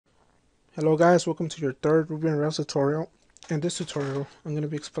Hello guys, welcome to your third Ruby on Rails tutorial. In this tutorial, I'm going to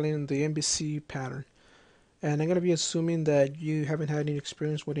be explaining the MVC pattern. And I'm going to be assuming that you haven't had any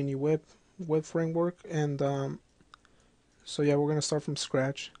experience with any web framework. And so yeah, we're going to start from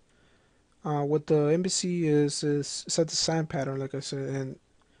scratch. What the MVC is it's a design pattern, like I said. And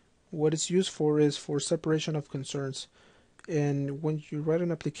what it's used for is for separation of concerns. And when you write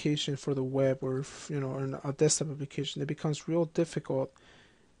an application for the web or a desktop application, it becomes real difficult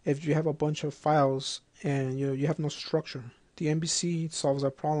if you have a bunch of files and you have no structure. The MVC solves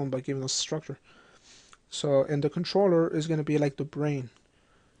that problem by giving us structure. So, and the controller is going to be like the brain.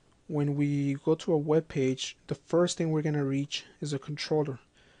 When we go to a web page, the first thing we're going to reach is a controller.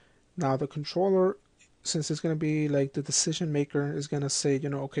 Now the controller, since it's going to be like the decision maker, is going to say,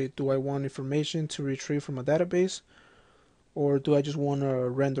 okay, do I want information to retrieve from a database, or do I just want to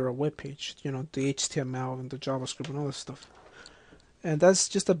render a web page, the HTML and the JavaScript and all this stuff. And that's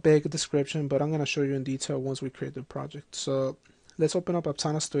just a big description, but I'm going to show you in detail once we create the project. So let's open up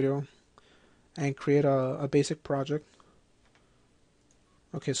Aptana Studio and create a basic project.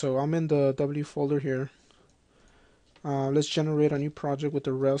 Okay, so I'm in the W folder here. Let's generate a new project with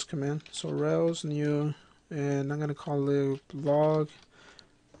the Rails command. So Rails new, and I'm going to call it blog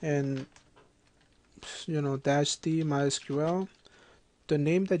and -d MySQL. The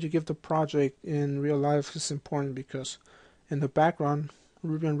name that you give the project in real life is important because in the background,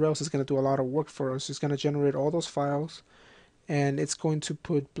 Ruby on Rails is going to do a lot of work for us. It's going to generate all those files, and it's going to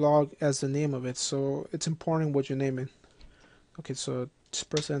put blog as the name of it. So it's important what you name it. Okay, so just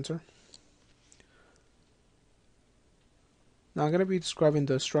press enter. Now I'm going to be describing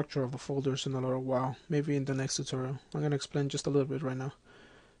the structure of the folders in a little while, maybe in the next tutorial. I'm going to explain just a little bit right now.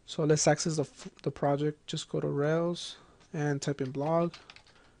 So let's access the project. Just go to Rails and type in blog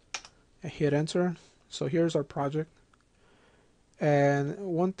and hit enter. So here's our project. And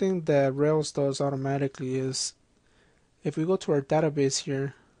one thing that Rails does automatically is if we go to our database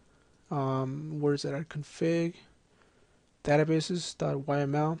here, where is it at? Config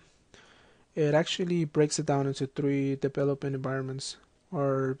databases.yml, it actually breaks it down into 3 development environments.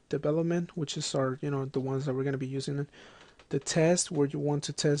 Our development, which is our the ones that we're going to be using, the test, where you want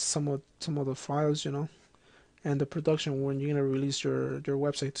to test some of the files, and the production, when you're going to release your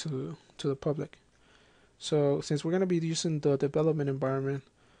website to the public. So since we're going to be using the development environment,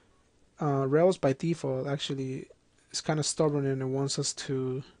 Rails by default actually is kind of stubborn and it wants us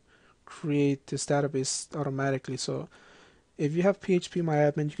to create this database automatically. So if you have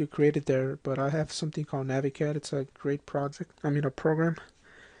PHP-MyAdmin, you could create it there, but I have something called Navicat. It's a great a program,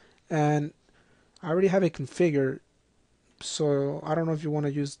 and I already have it configured. So I don't know if you want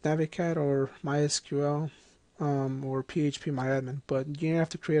to use Navicat or MySQL or PHP-MyAdmin, but you're going to have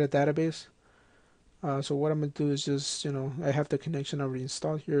to create a database. So what I'm going to do is just, I have the connection already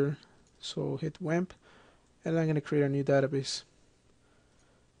installed here. So hit WAMP, and I'm going to create a new database.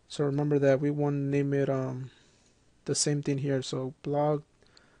 So remember that we want to name it the same thing here. So blog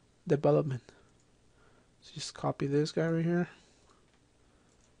development. So just copy this guy right here,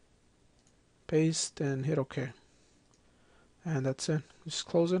 paste, and hit OK. And that's it. Just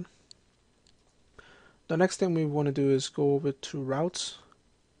close it. The next thing we want to do is go over to routes.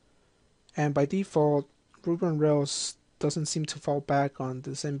 And by default, Ruby on Rails doesn't seem to fall back on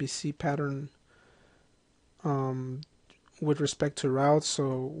this MVC pattern with respect to routes.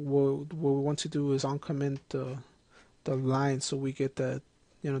 So what we want to do is uncomment the line so we get that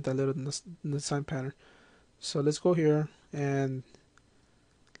that little design pattern. So let's go here and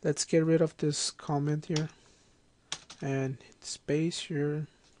let's get rid of this comment here and hit space here,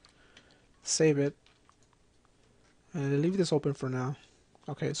 save it, and leave this open for now.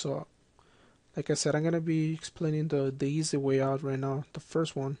 Okay, so like I said, I'm going to be explaining the easy way out right now, the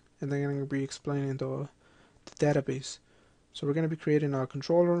first one, and then I'm going to be explaining the database. So we're going to be creating a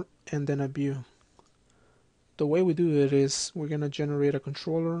controller and then a view. The way we do it is we're going to generate a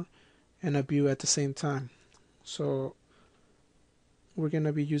controller and a view at the same time. So we're going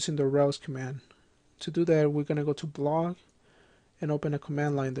to be using the Rails command. To do that, we're going to go to blog and open a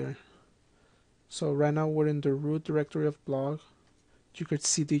command line there. So right now we're in the root directory of blog. You could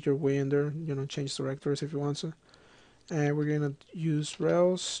cd your way in there, change directories if you want to. And we're going to use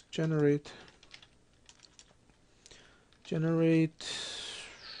Rails generate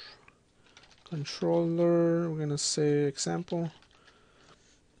controller. We're going to say example.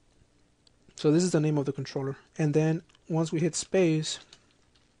 So this is the name of the controller. And then once we hit space,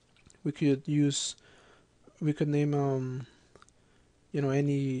 we could name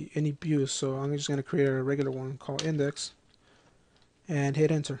any view. So I'm just going to create a regular one called index and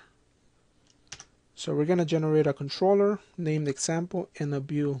hit enter. So we're going to generate a controller named example and a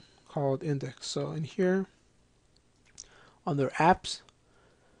view called index. So in here, under apps,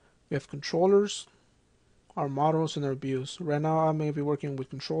 we have controllers, our models, and our views. Right now I'm going to be working with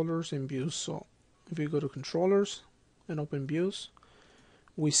controllers and views. So if we go to controllers and open views,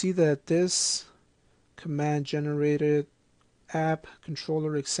 we see that this command generated app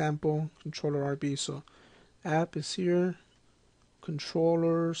controller example controller RB. So app is here,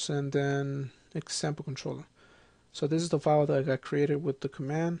 controllers, and then example controller. So this is the file that I got created with the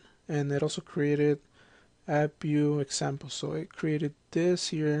command, and it also created app view example. So it created this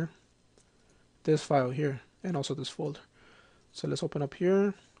here, this file here, and also this folder. So let's open up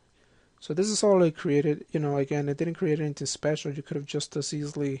here. So this is all it created. Again, it didn't create anything special. You could have just as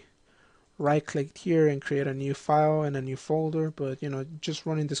easily right clicked here and create a new file and a new folder, but just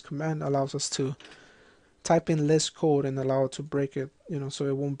running this command allows us to type in less code and allow it to break it, so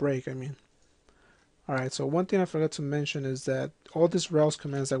it won't break. Alright, so one thing I forgot to mention is that all these Rails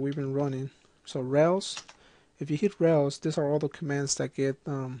commands that we've been running, so Rails, if you hit Rails, these are all the commands that get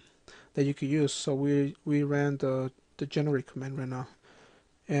that you could use. So we ran the generate command right now,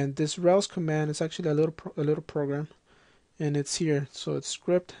 and this Rails command is actually a little program, and it's here. So it's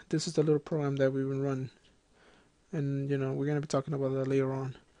script. This is the little program that we've been running, and we're gonna be talking about that later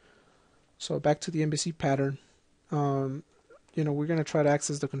on. So back to the MVC pattern. We're gonna try to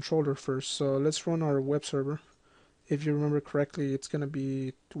access the controller first. So let's run our web server. If you remember correctly, it's gonna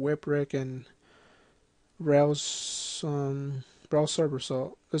be WebRec and Rails browse server.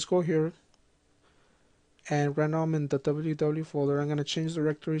 So let's go here, and right now I'm in the www folder. I'm gonna change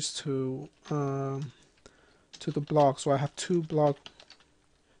directories to the blog. So I have two blog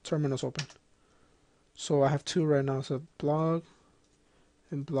terminals open. So I have two right now. So blog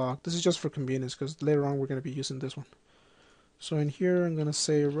and blog. This is just for convenience because later on we're gonna be using this one. So in here I'm gonna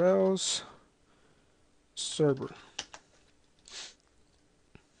say Rails server.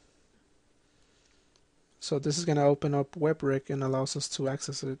 So this is gonna open up WebRec and allows us to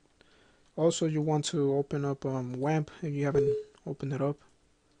access it. Also, you want to open up WAMP if you haven't opened it up,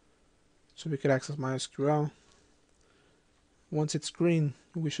 so we could access MySQL. Once it's green,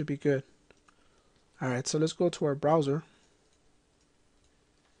 we should be good. Alright, so let's go to our browser.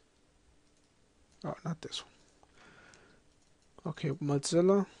 Oh, not this one. Okay,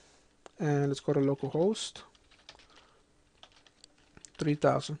 Mozilla, and let's go to localhost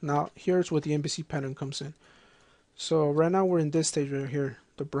 3000. Now here's where the MVC pattern comes in. So right now we're in this stage right here,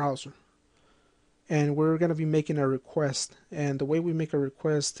 the browser, and we're gonna be making a request. And the way we make a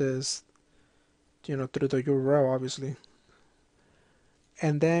request is, through the URL, obviously.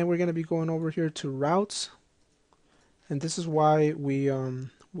 And then we're gonna be going over here to routes, and this is why we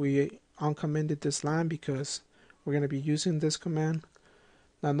uncommented this line, because we're going to be using this command.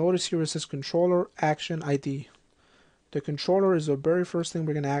 Now notice here it says controller action ID. The controller is the very first thing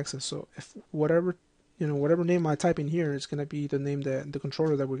we're going to access. So if whatever name I type in here is going to be the name that the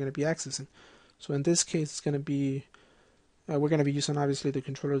controller that we're going to be accessing. So in this case, it's going to be we're going to be using obviously the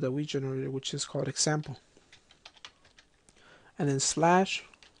controller that we generated, which is called example. And then slash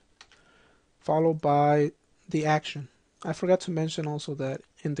followed by the action. I forgot to mention also that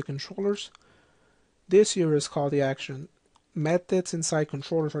in the controllers, this here is called the action. Methods inside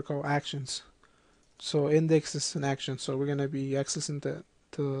controllers are called actions. So index is an action. So we're going to be accessing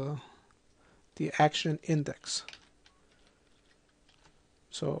the action index.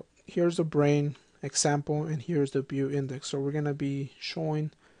 So here's the brain example, and here's the view index. So we're going to be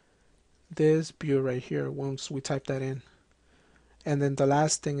showing this view right here once we type that in. And then the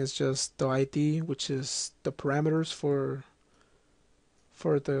last thing is just the ID, which is the parameters for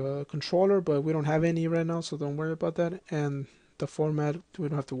the controller, but we don't have any right now, so don't worry about that. And the format, we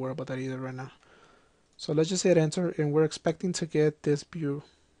don't have to worry about that either right now. So let's just hit enter, and we're expecting to get this view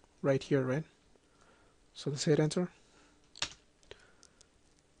right here, right? So let's hit enter,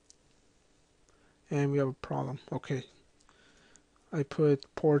 and we have a problem. Okay, I put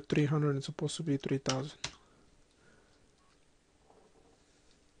port 300 and it's supposed to be 3000.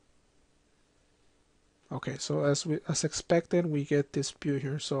 Okay, so as expected, we get this view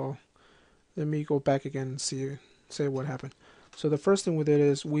here. So let me go back again and say what happened. So the first thing we did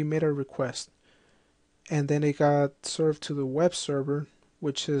is we made a request, and then it got served to the web server,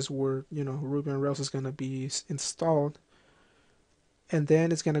 which is where Ruby on Rails is going to be installed. And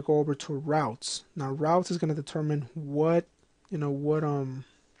then it's going to go over to routes. Now routes is going to determine what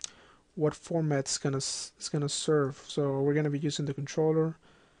format it's going to serve. So we're going to be using the controller,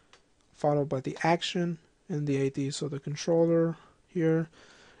 followed by the action and the ID. So the controller here,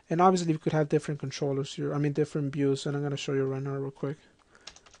 and obviously you could have different controllers here, different views, and I'm going to show you right now real quick.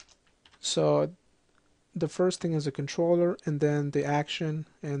 So the first thing is a controller, and then the action,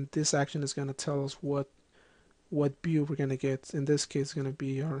 and this action is going to tell us what view we're going to get. In this case, it's going to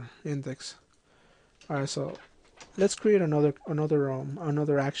be our index. All right, so let's create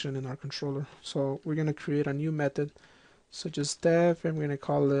another action in our controller. So we're going to create a new method, such as dev, and we're going to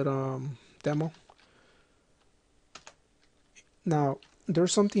call it demo. Now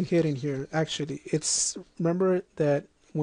there's something hidden here. Actually, it's, remember that